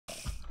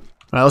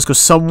Right, let's go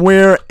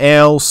somewhere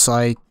else.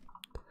 I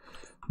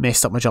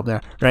messed up my jump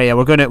there. Right, yeah,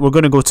 we're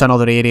gonna go to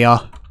another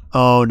area.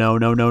 Oh no,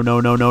 no, no, no,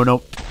 no, no,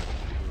 no.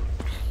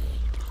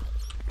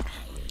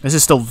 This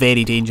is still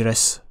very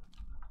dangerous.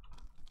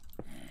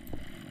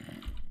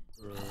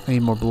 I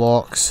need more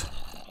blocks.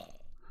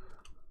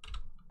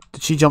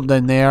 Did she jump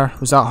down there?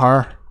 Was that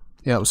her?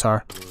 Yeah, it was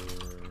her.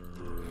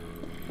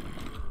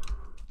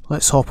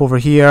 Let's hop over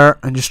here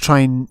and just try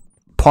and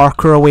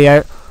park her way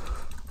out.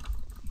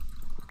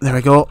 There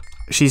we go.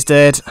 She's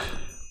dead.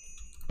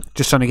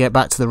 Just trying to get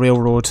back to the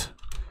railroad.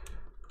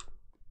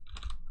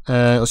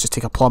 Let's just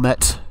take a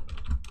plummet.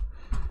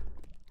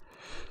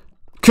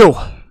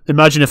 Cool.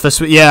 Imagine if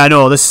this would... Yeah, I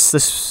know.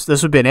 This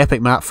would be an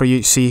epic map for you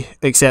to see.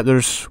 Except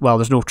there's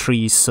no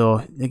trees,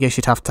 so I guess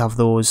you'd have to have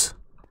those.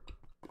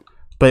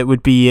 But it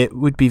would be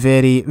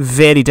very,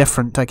 very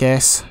different, I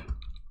guess.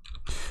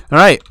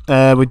 Alright,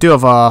 we do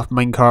have a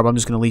minecart, but I'm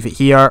just going to leave it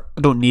here.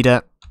 I don't need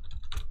it.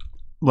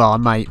 Well, I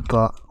might,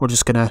 but we're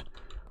just going to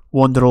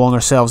wander along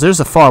ourselves.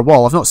 There's a far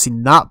wall. I've not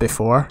seen that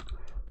before.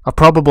 I've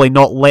probably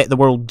not let the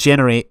world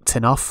generate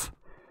enough.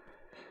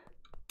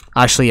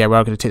 Actually, yeah,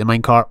 we're going to take the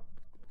minecart.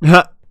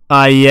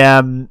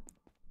 I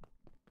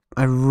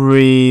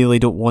really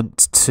don't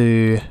want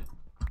to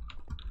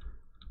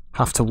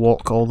have to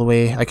walk all the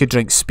way. I could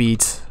drink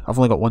speed. I've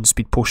only got one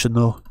speed potion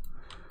though.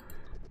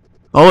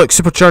 Oh look,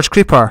 supercharged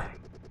creeper.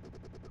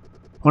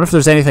 I wonder if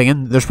there's anything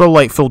in... There's probably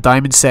like full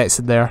diamond sets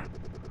in there.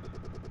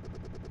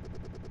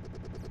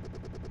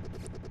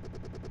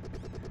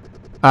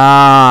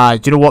 Ah,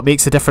 do you know what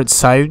makes a different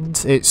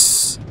sound?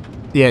 It's...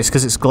 Yeah, it's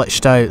because it's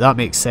glitched out. That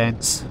makes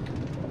sense.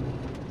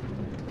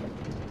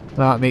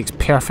 That makes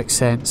perfect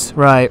sense.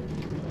 Right.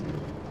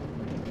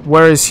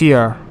 Where is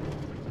here?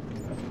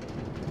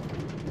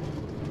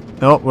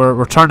 Oh,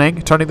 we're turning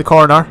the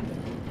corner.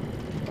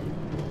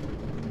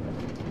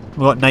 We've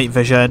got night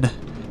vision.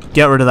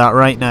 Get rid of that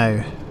right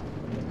now.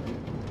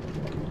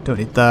 Don't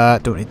need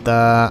that, don't need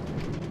that.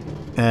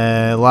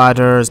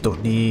 Ladders,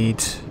 don't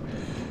need...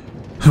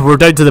 We're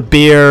down to the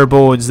bare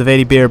bones, the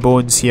very bare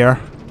bones here.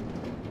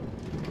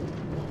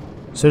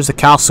 So there's the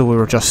castle we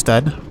were just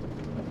in.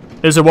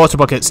 There's the water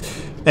buckets.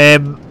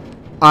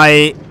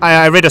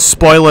 I read a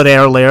spoiler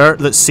earlier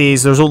that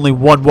says there's only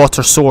one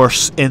water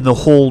source in the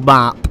whole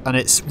map, and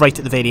it's right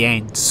at the very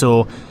end.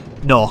 So,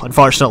 no,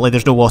 unfortunately,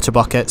 there's no water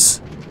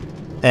buckets.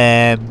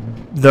 There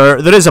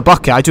is a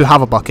bucket. I do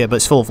have a bucket, but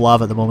it's full of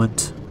lava at the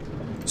moment.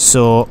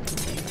 So,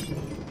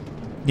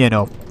 you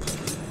know,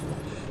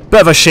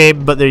 bit of a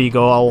shame, but there you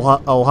go.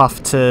 I'll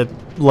have to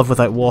live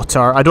without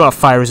water. I don't have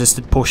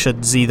fire-resistant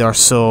potions either,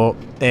 so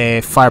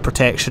fire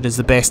protection is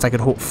the best I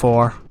could hope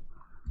for.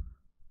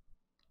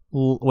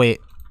 Wait,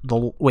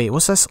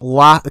 what's this?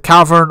 The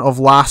Cavern of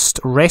Last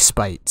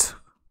Respite.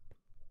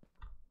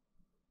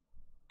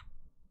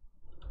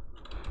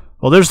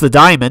 Well, there's the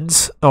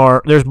diamonds,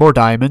 or there's more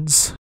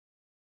diamonds.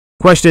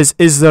 Question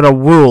is there a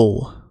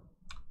wool?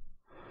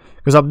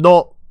 Because I'm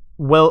not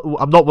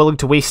willing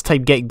to waste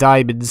time getting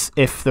diamonds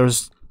if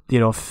there's, you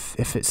know,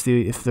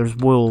 if there's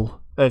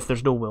wool, if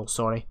there's no wool.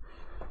 Sorry.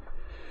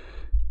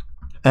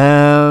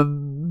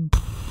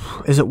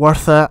 Is it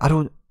worth it? I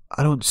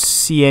don't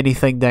see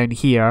anything down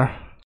here.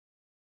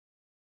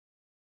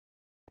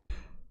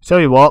 Tell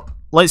you what,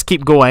 let's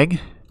keep going.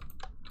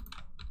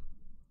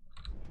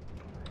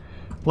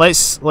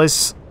 Let's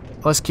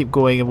keep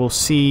going, and we'll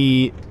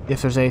see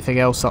if there's anything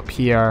else up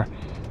here.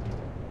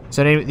 Is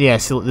there any? Yeah,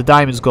 see, the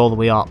diamonds go all the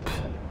way up,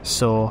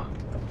 so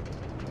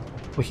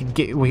we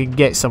can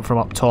get some from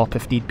up top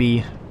if need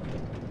be.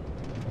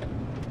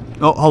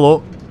 Oh,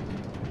 hello.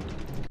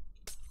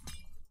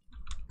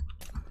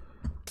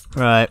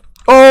 Right.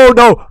 Oh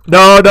no!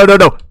 No! No! No!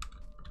 No!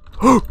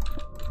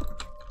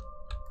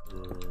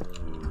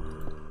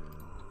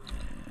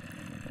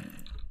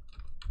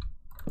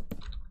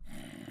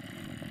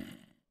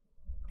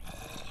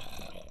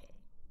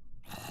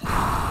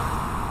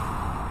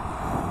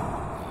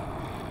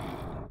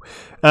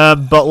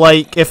 But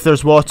like, if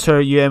there's water,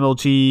 you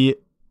MLG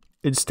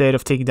instead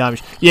of taking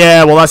damage.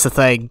 Yeah, well that's the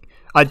thing.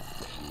 I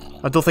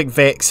don't think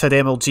Vechs had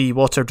MLG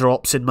water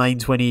drops in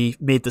mind when he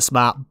made this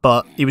map,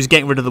 but he was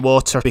getting rid of the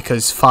water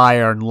because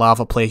fire and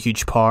lava play a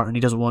huge part, and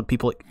he doesn't want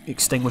people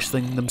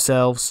extinguishing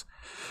themselves.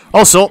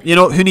 Also, you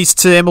know, who needs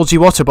to MLG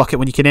water bucket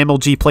when you can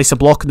MLG place a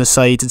block on the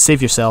side and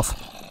save yourself?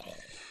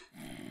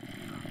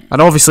 And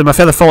obviously my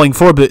feather falling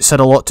foreboots had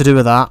a lot to do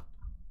with that.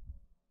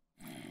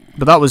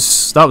 But that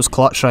was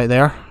clutch right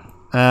there.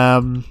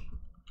 Yeah.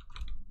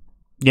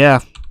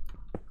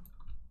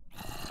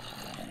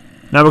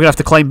 Now we're gonna have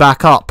to climb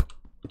back up.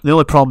 The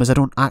only problem is I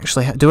don't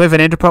actually do we have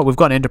an ender pearl? We've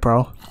got an ender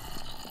pearl.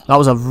 That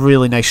was a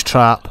really nice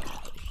trap.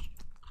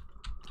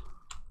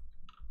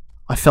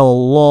 I fell a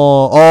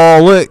lot.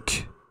 Oh look!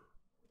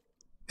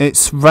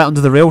 It's right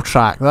under the rail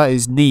track. That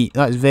is neat.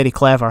 That is very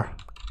clever.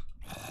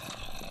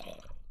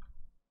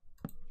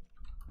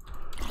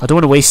 I don't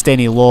want to waste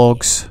any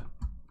logs.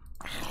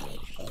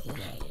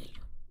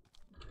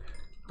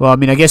 Well, I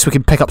mean, I guess we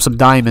can pick up some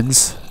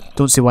diamonds.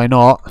 Don't see why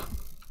not.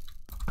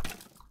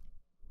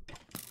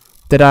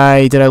 Did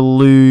I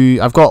lose?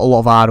 I've got a lot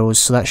of arrows,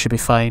 so that should be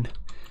fine.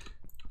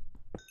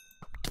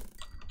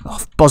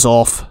 Oh, buzz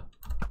off.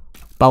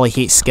 Bally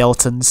hates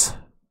skeletons.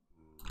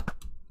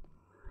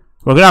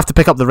 We're going to have to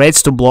pick up the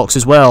redstone blocks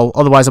as well,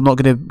 otherwise I'm not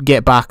going to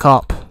get back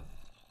up.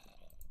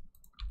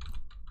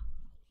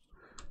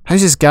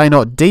 How's this guy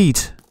not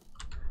dead?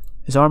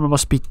 His armor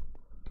must be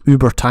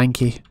uber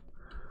tanky.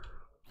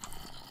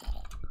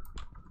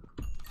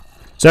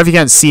 So if you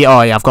can't see,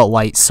 oh yeah, I've got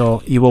lights,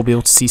 so you will be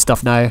able to see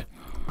stuff now.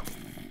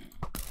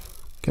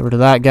 Get rid of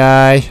that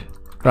guy.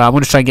 Right, I'm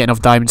going to try and get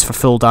enough diamonds for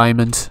full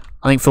diamond.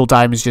 I think full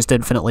diamond is just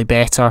infinitely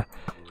better.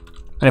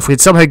 And if we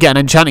could somehow get an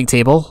enchanting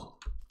table,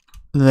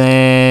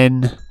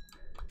 then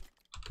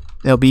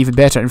it'll be even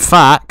better. In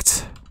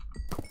fact,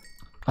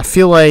 I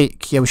feel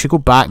like, yeah, we should go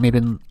back maybe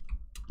and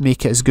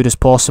make it as good as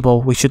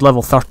possible. We should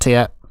level 30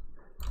 it.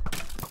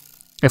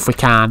 If we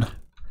can.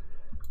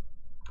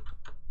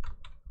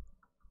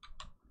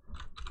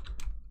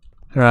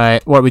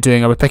 Right, what are we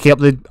doing? Are we picking up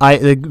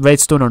the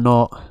redstone or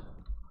not?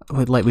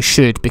 Like we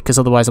should, because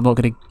otherwise I'm not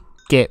going to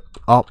get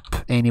up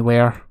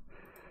anywhere.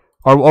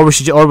 Or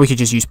we could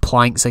just use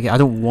planks. I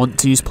don't want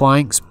to use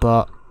planks,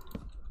 but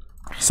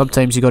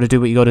sometimes you got to do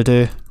what you got to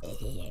do.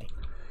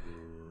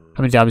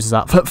 How many diamonds is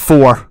that?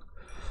 4.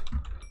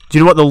 Do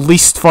you know what the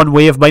least fun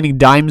way of mining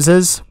diamonds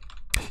is?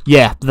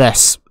 Yeah,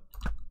 this.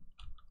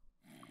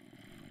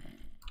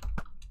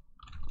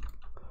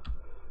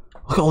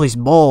 Look at all these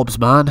mobs,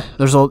 man.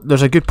 There's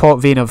a good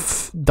vein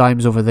of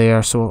diamonds over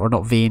there, so, or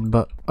not vein,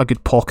 but a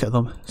good pocket of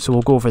them. So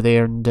we'll go over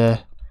there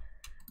and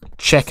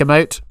check them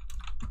out.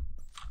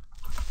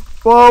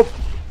 Whoa!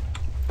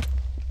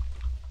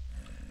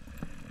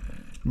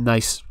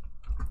 Nice.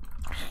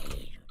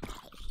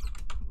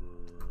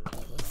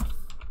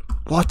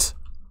 What?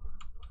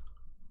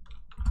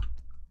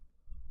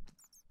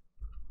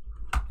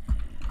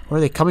 Where are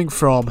they coming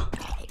from?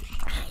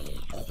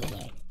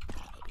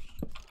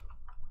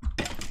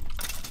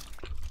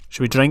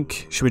 Should we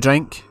drink? Should we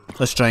drink?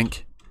 Let's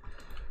drink.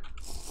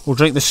 We'll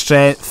drink the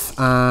strength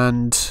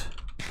and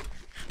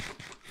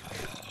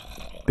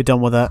be done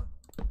with it.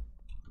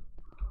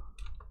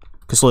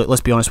 Because look,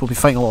 let's be honest, we'll be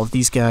fighting a lot of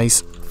these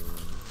guys.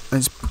 And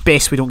it's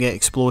best we don't get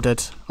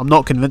exploded. I'm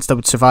not convinced I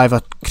would survive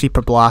a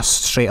creeper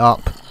blast straight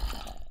up.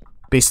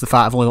 Based on the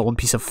fact I've only got one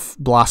piece of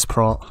blast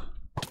prot.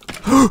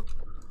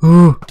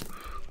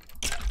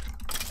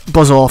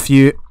 Buzz off,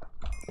 you.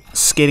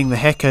 Scaring the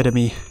heck out of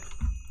me.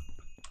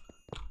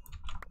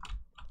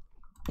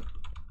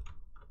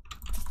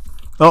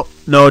 Oh,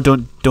 no,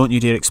 don't you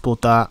dare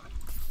explode that.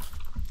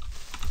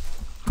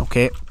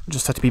 Okay,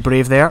 just had to be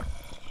brave there.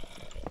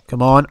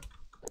 Come on.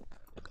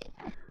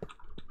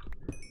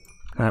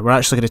 Alright, we're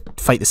actually going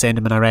to fight this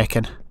Enderman, I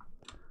reckon.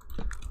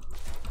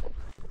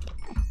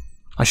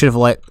 I should have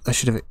let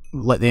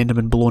the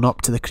Enderman blown up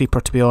to the creeper,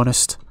 to be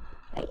honest.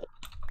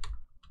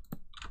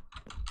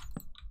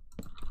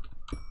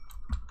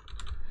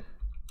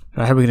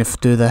 Right, how are we going to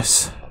do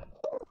this?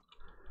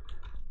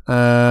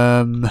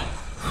 How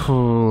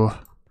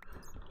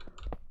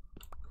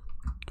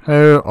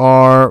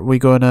are we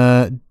going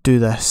to do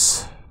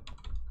this?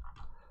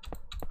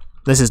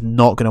 This is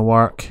not going to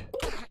work.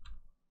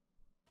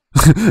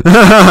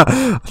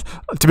 To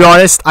be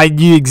honest, I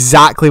knew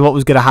exactly what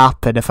was going to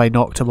happen if I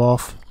knocked him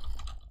off.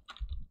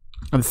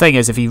 And the thing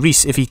is, if he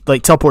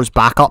like teleports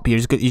back up here,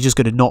 he's just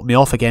going to knock me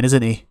off again,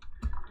 isn't he?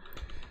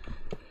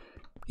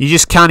 You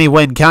just can't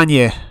win, can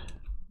you?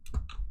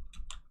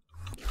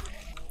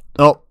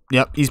 Oh,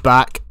 yep, he's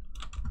back.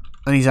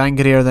 And he's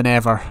angrier than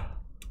ever.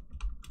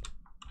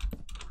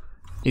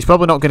 He's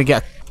probably not going to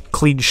get a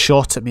clean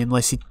shot at me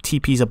unless he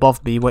TP's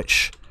above me,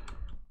 which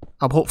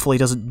hopefully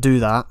doesn't do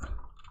that.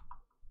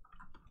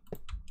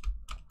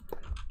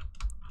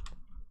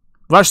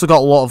 We've actually got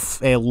a lot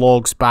of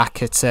logs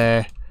back at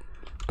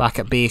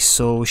base,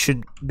 so we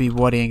shouldn't be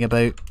worrying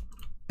about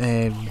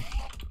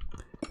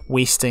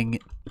wasting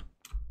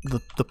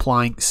the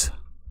planks.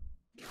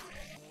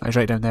 He's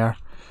right down there.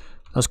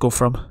 Let's go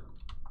for him.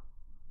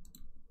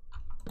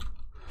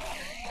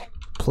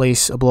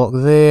 Place a block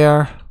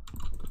there.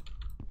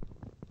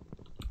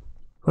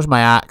 Where's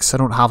my axe? I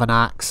don't have an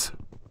axe.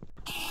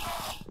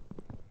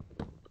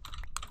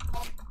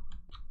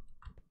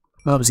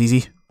 That was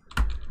easy.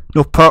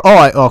 No pearl.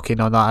 Oh, okay,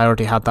 no, I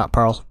already had that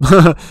pearl.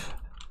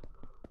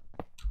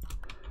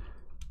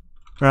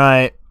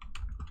 Right.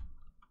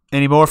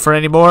 Any more for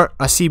any more?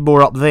 I see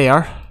more up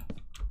there.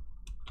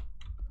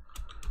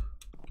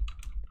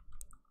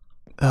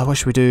 What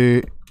should we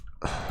do?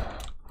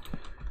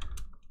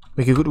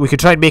 We could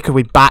try and make our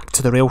way back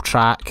to the rail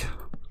track.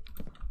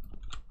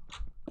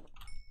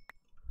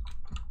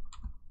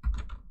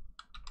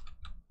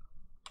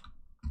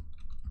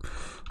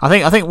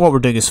 I think what we're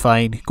doing is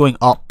fine. Going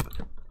up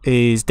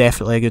is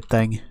definitely a good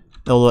thing.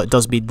 Although it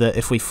does mean that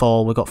if we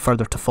fall, we've got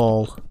further to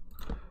fall.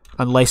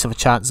 And less of a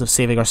chance of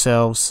saving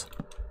ourselves.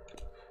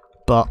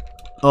 But,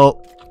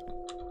 oh.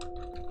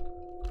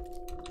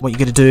 What are you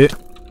gonna do?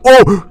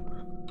 Oh!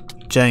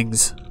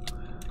 Jings.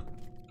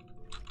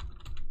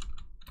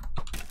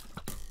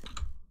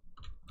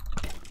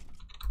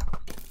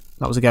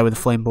 That was the guy with the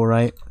flame bow,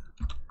 right?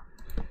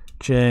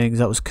 Jings,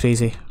 that was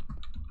crazy.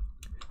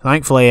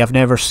 Thankfully, I've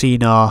never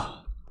seen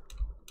a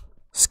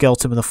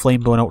skeleton with a flame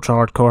bow in ultra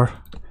hardcore.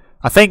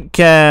 I think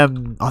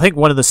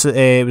one of the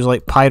it was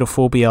like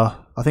pyrophobia.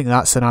 I think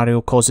that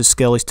scenario causes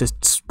skellies to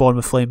spawn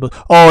with flame bows.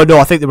 Oh no,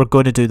 I think they were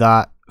going to do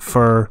that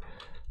for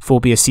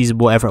phobia season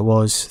whatever it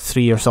was,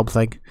 3 or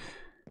something.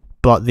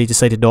 But they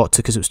decided not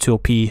to because it was too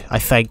OP. I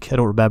think, I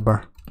don't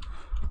remember.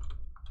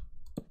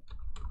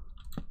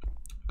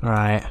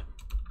 Alright.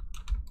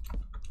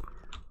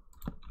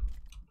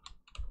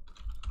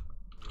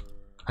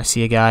 I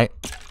see a guy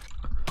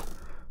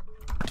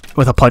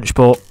with a punch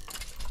bow.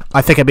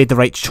 I think I made the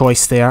right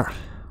choice there.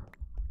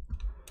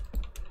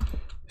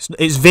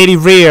 It's very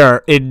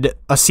rare in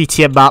a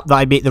CTM map that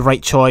I make the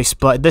right choice,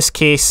 but in this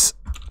case,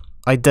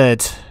 I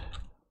did.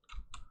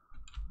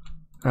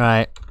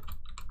 Right.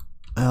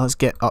 Let's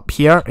get up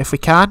here if we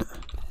can.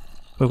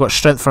 We've got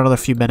strength for another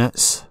few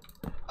minutes.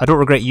 I don't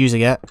regret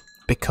using it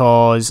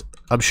because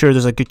I'm sure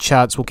there's a good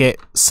chance we'll get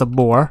some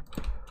more.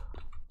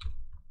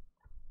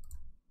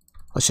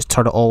 Let's just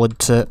turn it all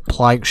into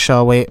planks,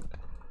 shall we?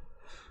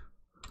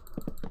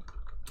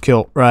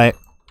 Cool, right.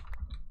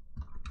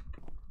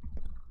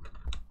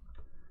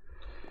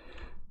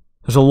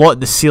 There's a lot in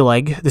the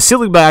ceiling. The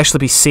ceiling might actually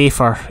be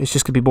safer. It's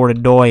just going to be more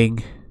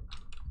annoying.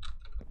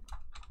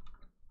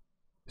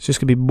 It's just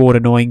going to be more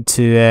annoying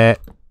to,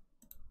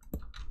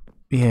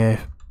 yeah,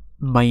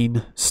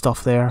 mine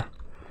stuff there.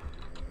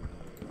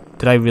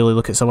 Did I really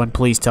look at someone?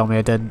 Please tell me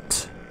I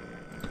didn't.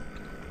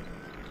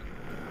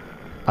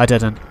 I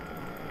didn't.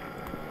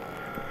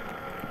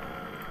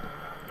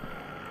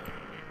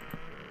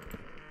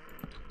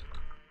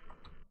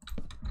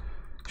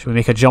 Should we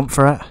make a jump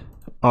for it?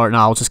 Or no,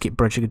 I'll just keep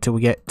bridging until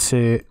we get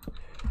to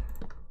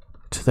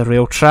the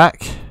rail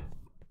track.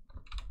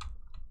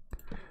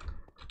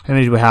 How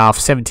many do we have?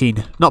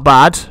 17. Not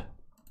bad.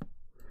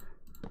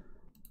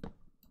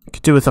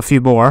 Could do with a few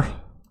more.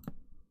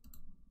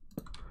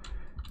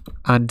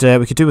 And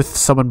we could do with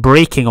someone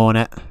braking on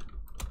it.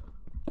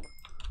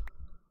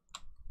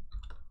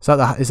 Is that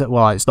the? Is it?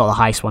 Well, it's not the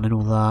highest one. I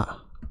know that.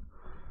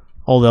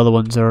 All the other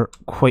ones are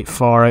quite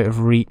far out of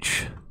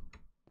reach.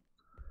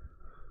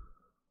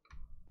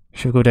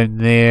 Should we go down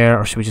there,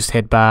 or should we just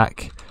head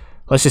back?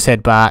 Let's just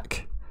head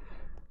back.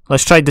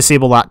 Let's try and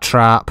disable that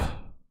trap.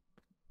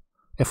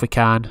 If we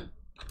can.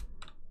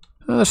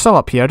 Oh, there's some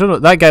up here. I don't know.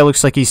 That guy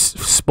looks like he's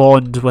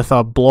spawned with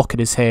a block in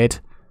his head.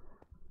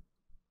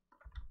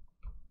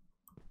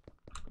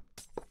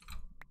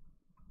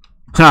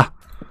 Ha!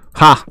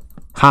 Ha!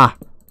 Ha!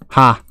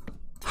 Ha!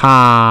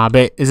 Ha!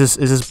 Bet is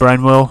this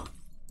Brownwell?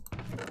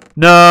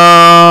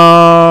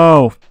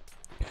 No!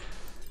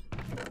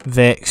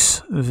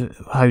 Vechs,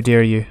 how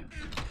dare you?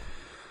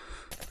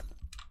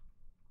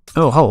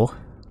 Oh, hello.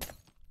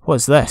 What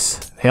is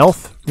this?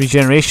 Health?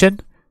 Regeneration?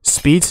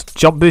 Speed?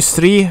 Jump boost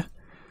 3?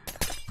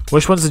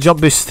 Which one's the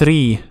jump boost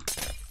 3?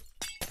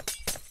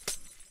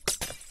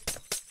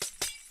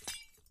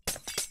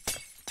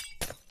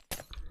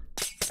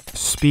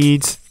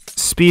 Speed.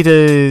 Speed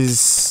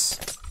is...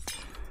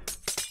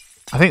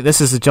 I think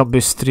this is the jump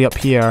boost 3 up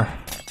here.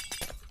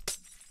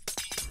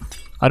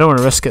 I don't want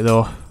to risk it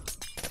though.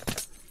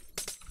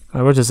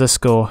 Where does this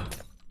go?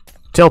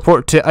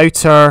 Teleport to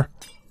outer...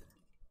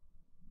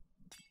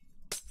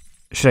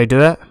 Should I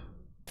do it?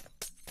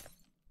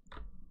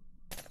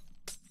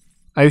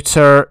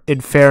 Outer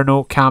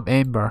Inferno Camp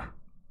Ember.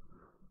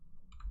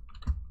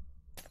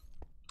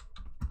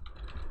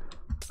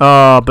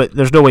 Oh, but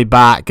there's no way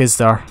back, is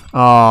there?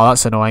 Oh,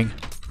 that's annoying.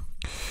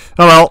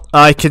 Oh well,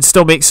 I can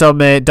still make some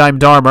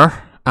diamond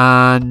armor,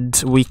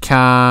 and we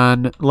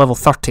can level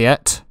 30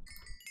 it.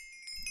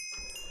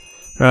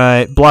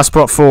 Right, Blast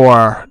Prot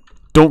 4.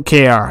 Don't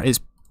care. It's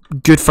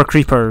good for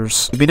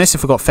creepers. It'd be nice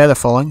if we got feather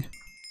falling.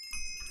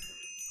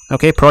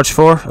 Okay, Proj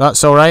 4.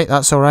 That's alright.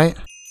 That's alright.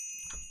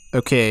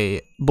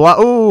 Okay.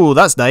 Oh,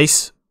 that's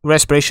nice.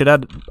 Respiration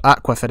and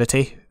Aqua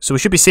Affinity. So we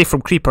should be safe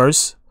from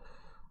creepers.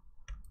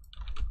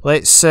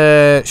 Let's,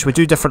 should we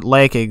do different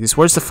leggings?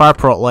 Where's the Fire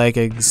Prot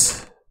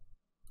leggings?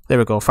 There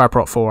we go, Fire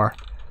Prot 4.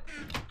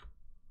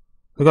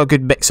 We've got a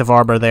good mix of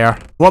armor there.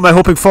 What am I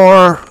hoping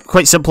for?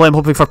 Quite simply, I'm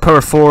hoping for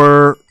Power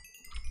 4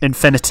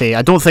 Infinity.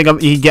 I don't think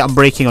you can get them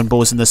breaking on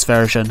bows in this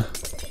version.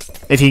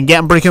 If you can get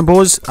them breaking on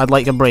bows, I'd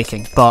like them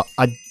breaking. But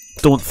I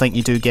don't think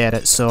you do get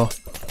it, so...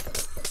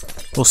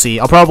 We'll see.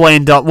 I'll probably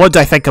end up... What do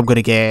I think I'm going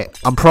to get?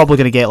 I'm probably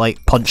going to get,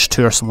 like, Punch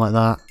 2 or something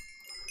like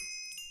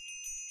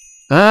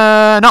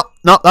that.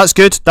 No, that's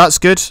good. That's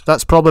good.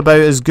 That's probably about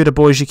as good a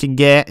bow as you can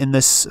get in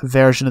this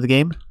version of the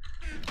game.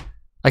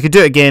 I could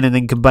do it again and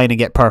then combine and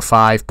get Power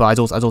 5, but I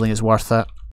don't think it's worth it.